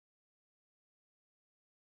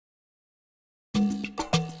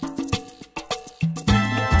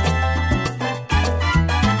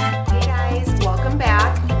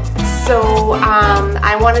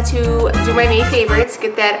I wanted to do my May favorites,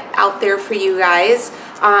 get that out there for you guys.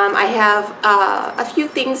 I have a few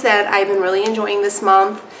things that I've been really enjoying this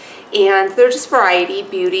month, and they're just variety,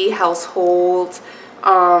 beauty, household,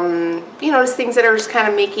 you know, just things that are just kind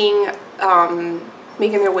of making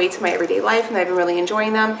their way to my everyday life, and I've been really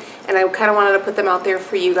enjoying them, and I kind of wanted to put them out there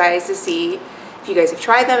for you guys to see if you guys have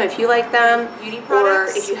tried them, if you like them, beauty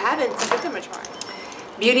products, or if you haven't, give them a try.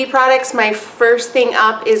 Beauty products, my first thing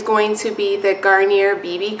up is going to be the Garnier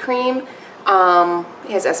BB cream. It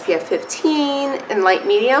has SPF 15 and light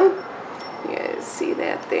medium. You guys see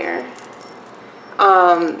that there.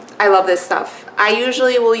 I love this stuff. I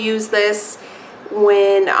usually will use this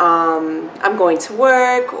when I'm going to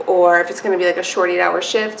work, or if it's going to be like a short 8-hour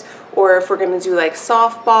shift, or if we're going to do like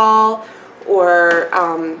softball, or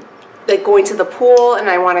like going to the pool and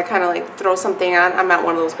I want to kind of like throw something on. I'm not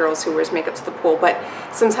one of those girls who wears makeup to the pool, but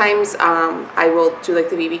sometimes I will do like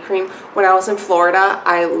the BB cream. When I was in Florida,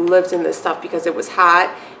 I lived in this stuff because it was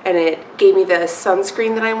hot and it gave me the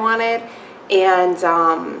sunscreen that I wanted, and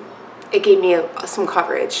it gave me some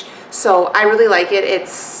coverage. So I really like it.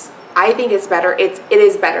 I think it's better. It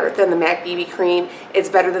is better than the MAC BB cream. It's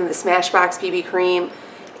better than the Smashbox BB cream.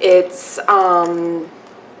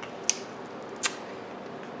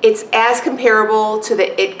 It's as comparable to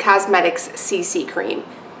the IT Cosmetics CC cream.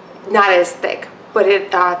 Not as thick, but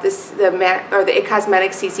the MAC or the IT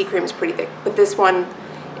Cosmetics CC cream is pretty thick. But this one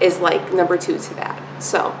is like number 2 to that.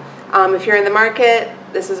 So if you're in the market,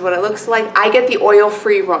 this is what it looks like. I get the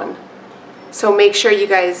oil-free one, so make sure you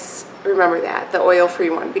guys remember that, the oil-free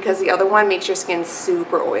one, because the other one makes your skin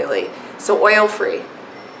super oily. So oil-free.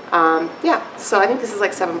 Yeah. So I think this is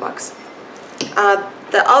like $7.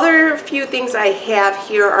 The other few things I have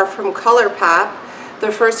here are from ColourPop.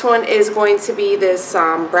 The first one is going to be this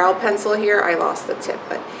brow pencil here. I lost the tip,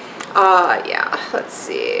 but yeah, let's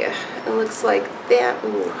see. It looks like that.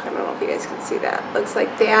 Ooh, I don't know if you guys can see that. Looks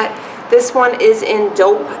like that. This one is in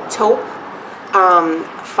Taupe,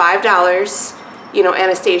 $5. You know,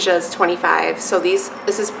 Anastasia is $25. So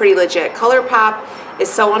this is pretty legit. ColourPop is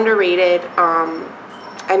so underrated.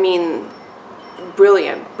 I mean,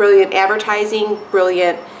 brilliant advertising,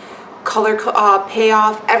 brilliant color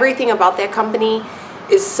payoff. Everything about that company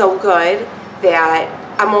is so good that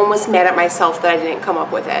I'm almost mad at myself that I didn't come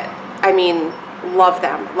up with it. I mean, love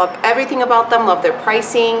them, love everything about them, love their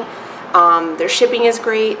pricing, their shipping is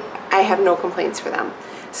great. I have no complaints for them.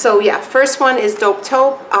 So yeah, first one is Dope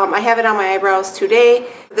Taupe. I have it on my eyebrows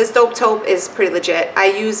today. This Dope Taupe is pretty legit. I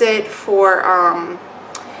use it for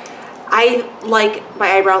I like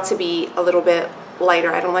my eyebrow to be a little bit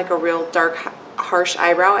lighter. I don't like a real dark, harsh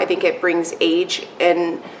eyebrow. I think it brings age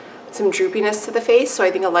and some droopiness to the face. So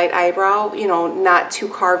I think a light eyebrow, you know, not too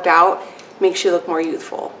carved out, makes you look more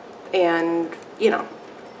youthful. And, you know,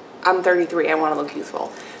 I'm 33, I want to look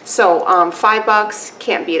youthful. So $5,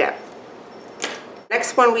 can't beat it.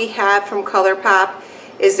 Next one we have from ColourPop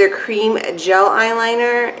is their cream gel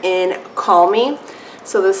eyeliner in Call Me.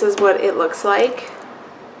 So this is what it looks like.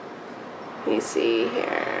 You see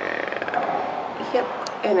here, yep,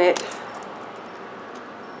 and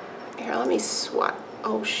here, let me swap,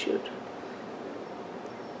 oh shoot,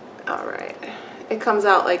 all right, it comes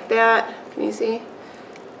out like that, can you see?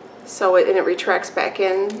 So and it retracts back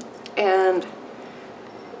in, and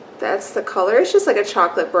that's the color. It's just like a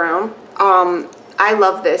chocolate brown. I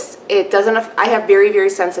love this. It doesn't, I have very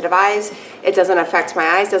sensitive eyes. It doesn't affect my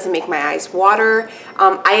eyes, doesn't make my eyes water.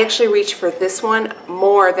 I actually reach for this one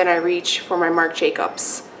more than I reach for my Marc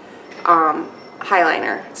Jacobs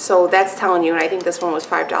highliner. So that's telling you, and I think this one was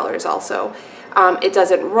 $5 also. It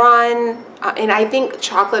doesn't run, and I think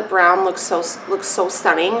chocolate brown looks so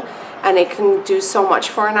stunning, and it can do so much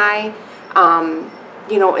for an eye.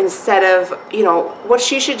 You know, instead of, you know,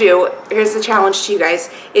 what you should do, here's the challenge to you guys.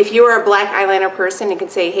 If you are a black eyeliner person and can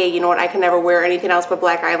say, hey, you know what, I can never wear anything else but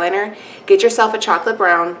black eyeliner, get yourself a chocolate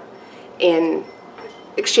brown and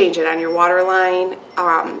exchange it on your waterline,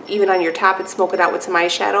 even on your top, and smoke it out with some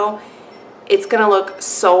eyeshadow. It's gonna look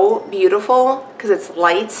so beautiful because it's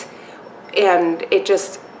light, and it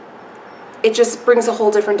just brings a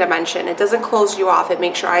whole different dimension. It doesn't close you off. It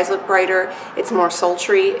makes your eyes look brighter. It's more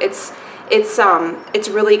sultry. It's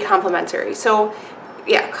really complimentary. So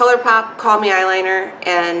yeah, ColourPop, Call Me eyeliner,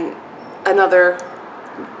 and another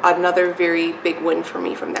very big win for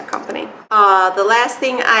me from that company. The last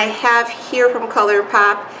thing I have here from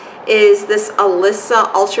ColourPop is this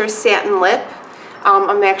Alyssa Ultra Satin Lip.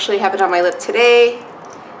 I'm actually have it on my lip today.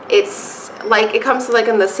 It's like, it comes like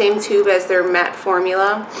in the same tube as their matte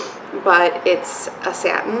formula, but it's a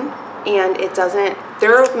satin, and it doesn't,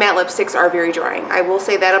 their matte lipsticks are very drying. I will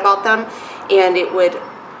say that about them, and it would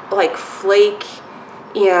like flake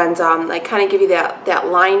and like kind of give you that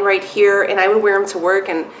line right here, and I would wear them to work,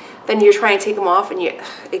 and then you're trying to take them off and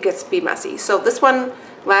it gets to be messy. So this one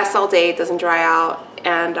lasts all day, it doesn't dry out,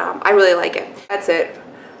 and I really like it. That's it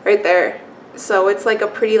right there. So it's like a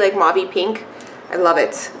pretty like mauve pink. I love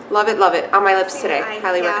it. Love it, love it on my lips today. I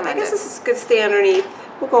highly recommend it. I guess this is good to stay underneath.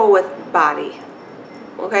 We'll go with body.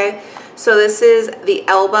 Okay, so this is the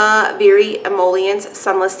Alba Very Emollient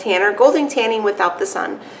Sunless Tanner, golden tanning without the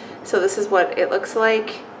sun. So this is what it looks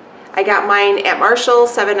like. I got mine at Marshall,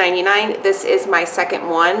 $7.99. This is my second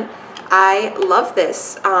one. I love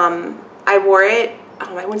this. I wore it.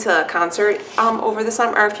 I went to a concert over the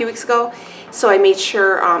summer, or a few weeks ago. So I made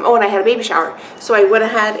sure. Oh, and I had a baby shower. So I went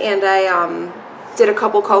ahead and I did a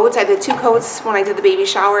couple coats. I did 2 coats when I did the baby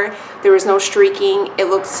shower. There was no streaking. It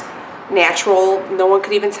looks natural. No one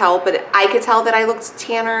could even tell, but I could tell that I looked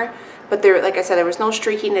tanner. But there, like I said, there was no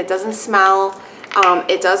streaking. It doesn't smell.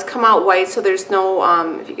 It does come out white, so there's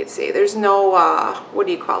no, if you could see, there's no, what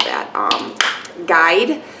do you call that,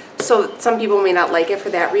 guide. So some people may not like it for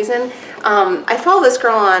that reason. I follow this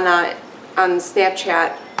girl on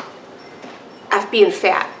Snapchat, FB and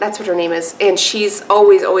Fat, that's what her name is, and she's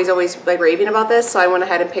always like raving about this, so I went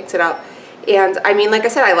ahead and picked it up. And I mean, like I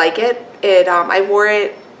said, I like it. I wore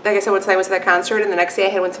it, like I said, once I went to that concert, and the next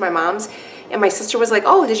day I went to my mom's, and my sister was like,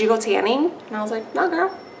 oh, did you go tanning? And I was like, no,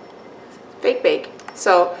 girl. Fake bake.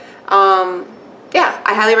 So yeah,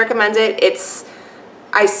 I highly recommend it.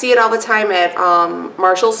 I see it all the time at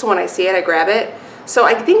Marshall, so when I see it I grab it. So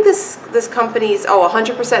I think this company's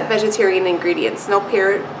 100% vegetarian ingredients, no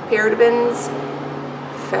parabens,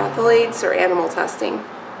 phthalates, or animal testing.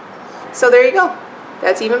 So there you go.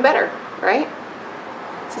 That's even better, right?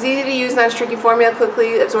 It's easy to use, non-streaky formula,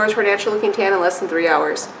 quickly absorbs for natural looking tan in less than 3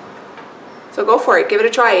 hours. So go for it, give it a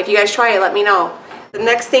try. If you guys try it, let me know. The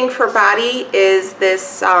next thing for body is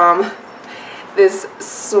this this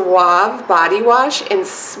Suave body wash in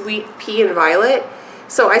sweet pea and violet.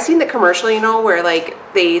 So I seen the commercial, you know, where like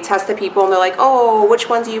they test the people and they're like, oh, which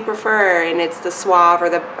one do you prefer? And it's the Suave or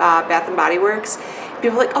the Bath and Body Works.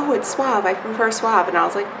 People are like, oh, it's Suave, I prefer Suave. And I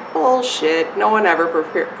was like, bullshit, no one ever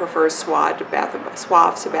prefers Suave to Bath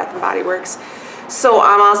and Body Works. So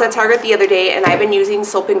I was at Target the other day, and I've been using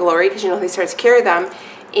Soap and Glory because, you know, they start to carry them.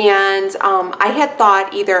 And I had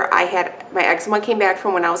thought either my eczema came back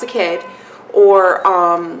from when I was a kid, or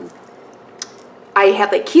I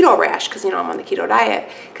had like keto rash because, you know, I'm on the keto diet,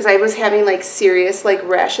 because I was having like serious like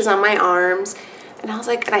rashes on my arms, and I was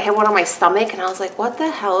like, and I had one on my stomach, and I was like, what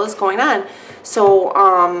the hell is going on? So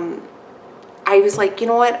I was like, you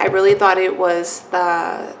know what, I really thought it was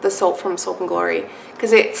the soap from Soap and Glory,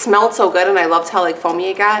 because it smelled so good and I loved how like foamy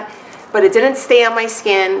it got, but it didn't stay on my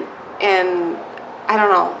skin. And I don't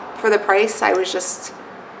know, for the price, I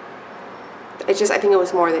think it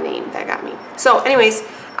was more the name that got me. So anyways,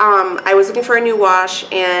 I was looking for a new wash,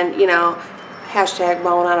 and, you know, hashtag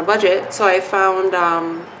bone on a budget. So I found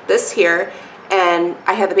this here, and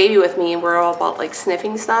I had the baby with me, and we're all about like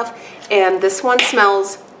sniffing stuff. And this one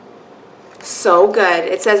smells so good.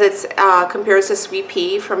 It says it's compares to Sweet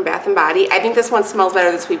Pea from Bath and Body. I think this one smells better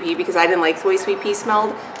than Sweet Pea because I didn't like the way Sweet Pea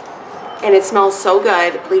smelled. And it smells so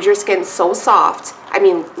good, leaves your skin so soft. I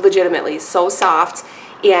mean, legitimately so soft,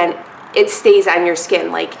 and it stays on your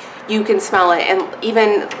skin. Like, you can smell it, and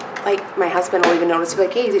even like my husband will even notice,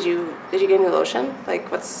 like, hey, did you get a new lotion? Like,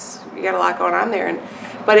 you got a lot going on there.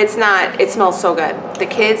 But it's not, it smells so good. The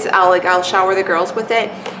kids, I'll shower the girls with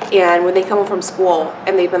it, and when they come home from school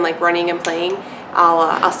and they've been like running and playing,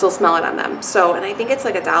 I'll still smell it on them. So, and I think it's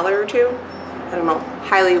like $1 or $2. I don't know,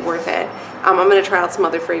 highly worth it. I'm gonna try out some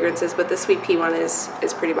other fragrances, but the Sweet Pea one is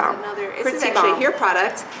pretty bomb. This is actually a hair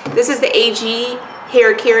product. This is the AG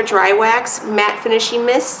Hair Care Dry Wax Matte Finishing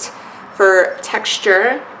Mist for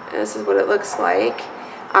texture. And this is what it looks like.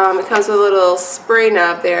 It comes with a little spray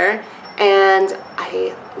knob there, and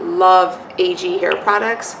I love AG hair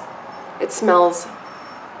products. It smells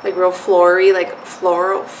like real flowery, like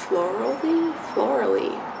flowery.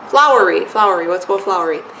 Let's go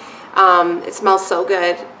flowery. It smells so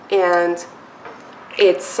good, and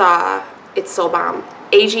it's so bomb.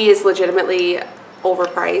 AG is legitimately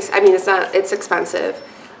overpriced. I mean, it's expensive.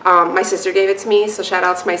 My sister gave it to me, so shout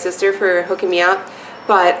out to my sister for hooking me up.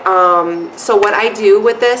 But so what I do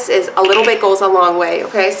with this is a little bit goes a long way.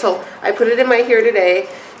 Okay, so I put it in my hair today.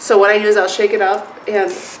 So what I do is I'll shake it up,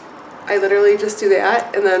 and I literally just do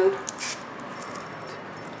that, and then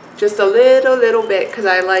just a little bit, because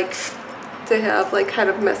I like to have like kind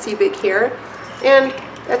of messy big hair, and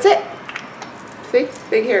that's it. See,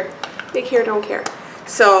 big hair don't care.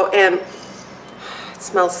 So, and It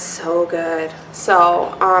smells so good.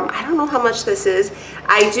 So I don't know how much this is.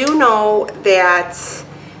 I do know that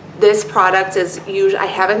this product is usually, I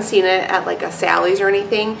haven't seen it at like a Sally's or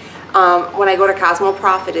anything. When I go to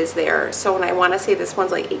Cosmoprof, it is there. So when I want to say this one's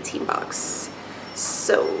like 18 bucks.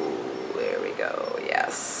 So there we go.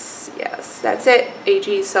 Yes, yes, that's it,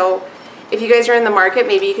 AG. So if you guys are in the market,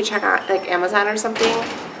 maybe you could check out like Amazon or something.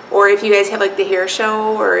 Or if you guys have like the hair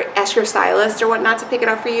show, or ask your stylist or whatnot to pick it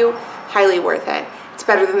up for you, highly worth it. It's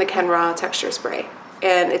better than the Ken Raw texture spray,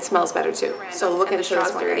 and it smells better too. So look into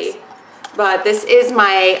this one, dirty. But this is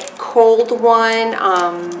my cold one,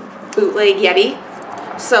 bootleg Yeti.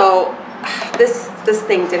 So this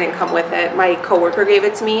thing didn't come with it. My coworker gave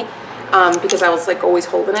it to me because I was like always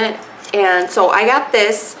holding it. And so I got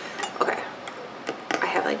this. Okay, I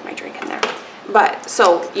have like my drink in there. But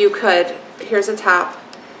so you could, here's the top.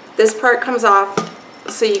 This part comes off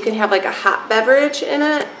so you can have like a hot beverage in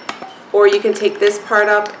it, or you can take this part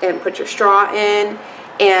up and put your straw in.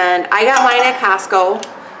 And I got mine at Costco.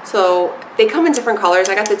 So they come in different colors.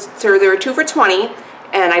 I got this, so there were 2 for $20,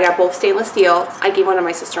 and I got both stainless steel. I gave one to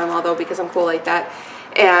my sister-in-law though because I'm cool like that.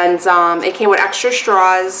 And it came with extra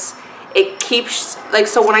straws. It keeps, like,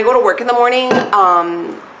 so when I go to work in the morning,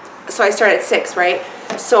 so I start at 6, right?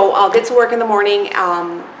 So I'll get to work in the morning,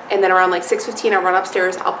 and then around like 6:15 I run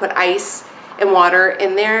upstairs. I'll put ice and water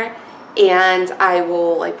in there, and I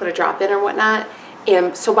will like put a drop in or whatnot.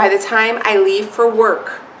 And so by the time I leave for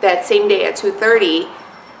work that same day at 2:30,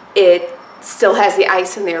 it still has the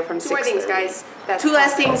ice in there from 6:30. Two more things, guys. Two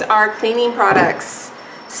last things are cleaning products.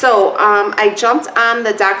 So I jumped on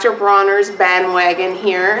the Dr. Bronner's bandwagon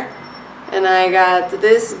here, and I got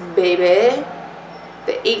this baby,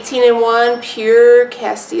 the 18-in-1 pure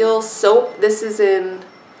Castile soap. This is in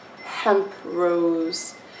hemp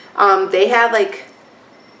rose. They had like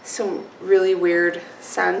some really weird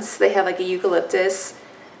scents. They had like a eucalyptus,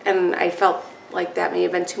 and I felt like that may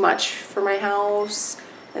have been too much for my house.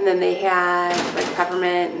 And then they had like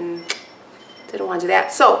peppermint, and didn't want to do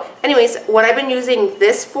that. So anyways, what I've been using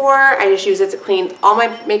this for, I just use it to clean all my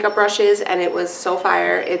makeup brushes, and it was so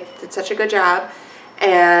fire. It did such a good job.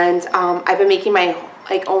 And I've been making my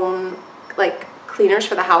like own like cleaners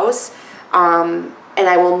for the house, and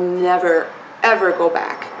I will never ever go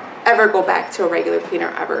back to a regular cleaner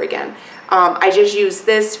ever again. I just use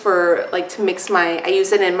this for like to mix my, I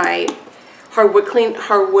use it in my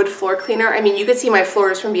hardwood floor cleaner. I mean, you can see my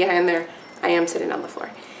floors from behind there. I am sitting on the floor.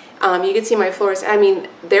 You can see my floors. I mean,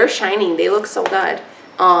 they're shining. They look so good.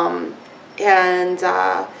 I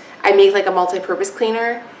make like a multi-purpose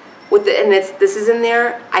cleaner with the, and this is in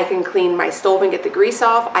there. I can clean my stove and get the grease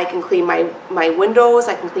off. I can clean my windows.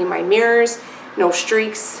 I can clean my mirrors. No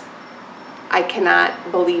streaks. I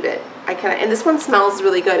cannot believe it. I cannot. And this one smells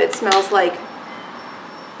really good. It smells like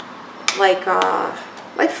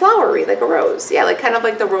flowery, like a rose. Yeah, like kind of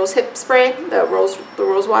like the rose hip spray, the rose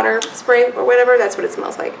water spray or whatever. That's what it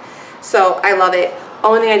smells like. So I love it.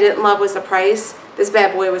 Only thing I didn't love was the price. This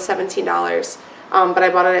bad boy was $17, but I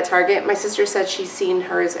bought it at Target. My sister said she's seen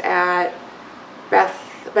hers at Bed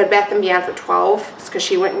Bath & Beyond for $12 because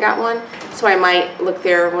she went and got one. So I might look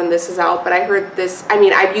there when this is out. But I heard this, I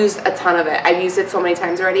mean, I've used a ton of it. I've used it so many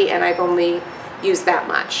times already, and I've only used that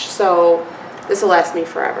much. So this will last me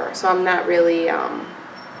forever. So I'm not really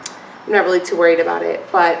too worried about it.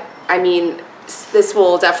 But I mean, this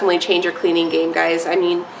will definitely change your cleaning game, guys. I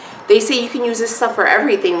mean, they say you can use this stuff for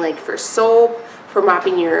everything, like for soap, for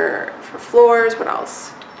mopping for floors, what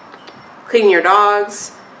else? Cleaning your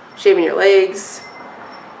dogs, shaving your legs.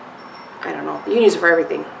 I don't know. You can use it for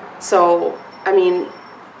everything. So, I mean,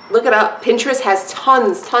 look it up. Pinterest has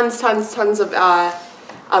tons of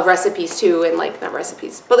recipes too, and like, not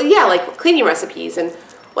recipes, but yeah, like cleaning recipes, and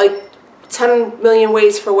like 10 million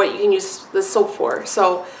ways for what you can use the soap for.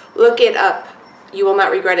 So look it up. You will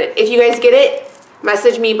not regret it. If you guys get it,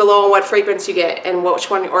 message me below on what fragrance you get and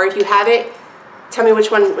which one, or if you have it, tell me which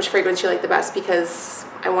fragrance you like the best, because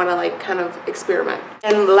I want to like kind of experiment.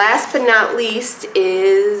 And last but not least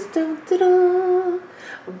is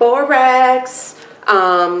borax.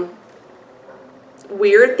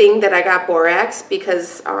 Weird thing that I got borax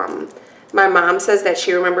because my mom says that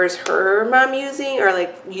she remembers her mom using, or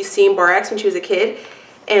like seeing borax when she was a kid.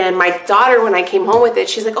 And my daughter, when I came home with it,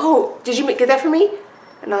 she's like, "Oh, did you get that for me?"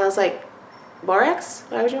 And I was like, "Borax?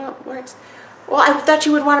 Why would you want borax?" "Well, I thought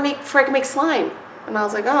you would want to make, before I can make slime." And I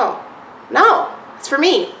was like, "Oh, no, it's for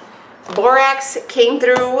me." Borax came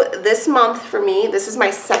through this month for me. This is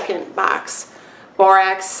my second box.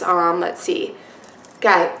 Borax, let's see.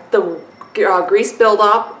 Got the grease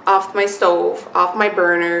buildup off my stove, off my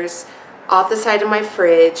burners, off the side of my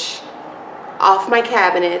fridge, off my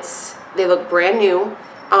cabinets, They look brand new.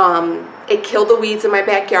 It killed the weeds in my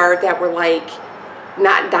backyard that were like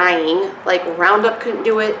not dying. Like Roundup couldn't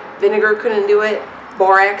do it, vinegar couldn't do it,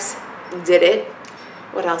 borax did it.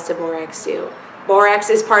 What else did borax do? Borax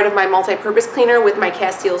is part of my multi-purpose cleaner with my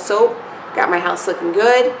Castile soap. Got my house looking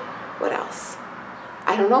good. What else?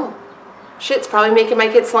 I don't know. Shit's probably making my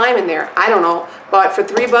kid slime in there. I don't know. But for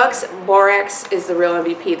 $3, borax is the real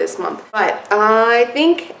MVP this month. But I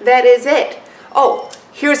think that is it. Oh,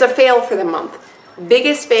 here's a fail for the month.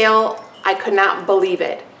 Biggest fail, I could not believe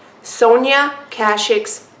it. Sonia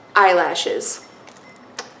Kashuk's eyelashes.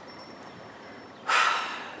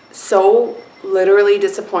 So literally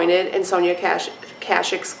disappointed in Sonia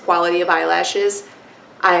Kashuk's quality of eyelashes.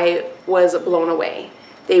 I was blown away.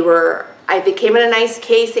 They came in a nice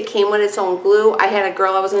case. It came with its own glue. I had a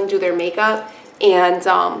girl, I was going to do their makeup, and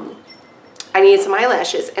I needed some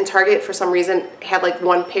eyelashes. And Target, for some reason, had like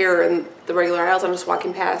one pair in the regular aisles. I'm just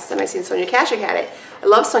walking past, and I seen Sonia Kashuk had it. I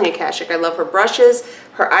love Sonia Kashuk. I love her brushes,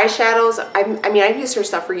 her eyeshadows. I mean, I've used her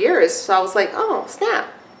stuff for years, so I was like, oh,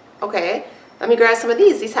 snap. Okay, let me grab some of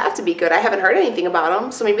these. These have to be good. I haven't heard anything about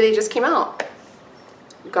them, so maybe they just came out.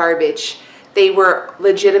 Garbage. They were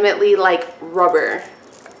legitimately like rubber.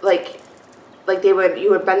 Like you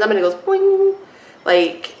would bend them and it goes boing.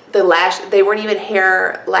 Like the lash, they weren't even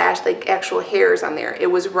hair lash, like actual hairs on there. It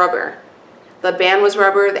was rubber. The band was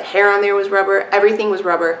rubber, the hair on there was rubber, everything was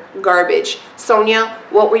rubber. Garbage. Sonia,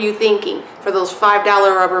 what were you thinking for those $5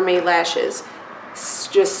 Rubbermaid lashes?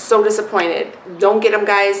 Just so disappointed. Don't get them,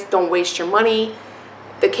 guys. Don't waste your money.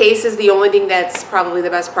 The case is the only thing that's probably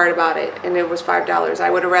the best part about it, and it was $5.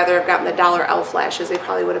 I would have rather have gotten the dollar elf lashes. They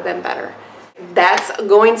probably would have been better. That's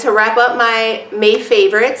going to wrap up my May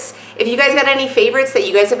favorites. If you guys got any favorites that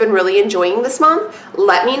you guys have been really enjoying this month,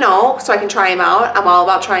 let me know so I can try them out. I'm all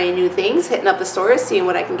about trying new things, hitting up the stores, seeing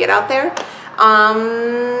what I can get out there.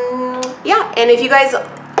 Yeah, and if you guys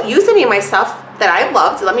use any of my stuff that I've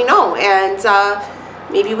loved, let me know, and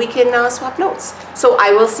maybe we can swap notes. So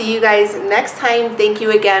I will see you guys next time. Thank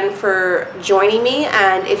you again for joining me,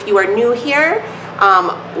 and if you are new here,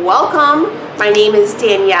 welcome. My name is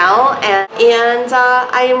Danielle, and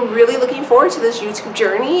I am really looking forward to this YouTube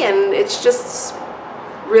journey, and it's just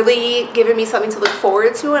really giving me something to look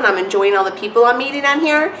forward to, and I'm enjoying all the people I'm meeting on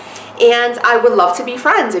here, and I would love to be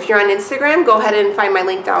friends. If you're on Instagram, go ahead and find my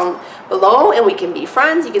link down below and we can be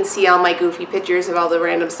friends. You can see all my goofy pictures of all the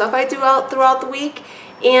random stuff I do out throughout the week.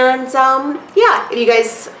 And yeah, if you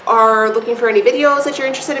guys are looking for any videos that you're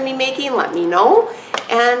interested in me making, let me know,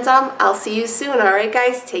 and I'll see you soon. All right,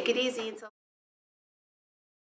 guys, take it easy.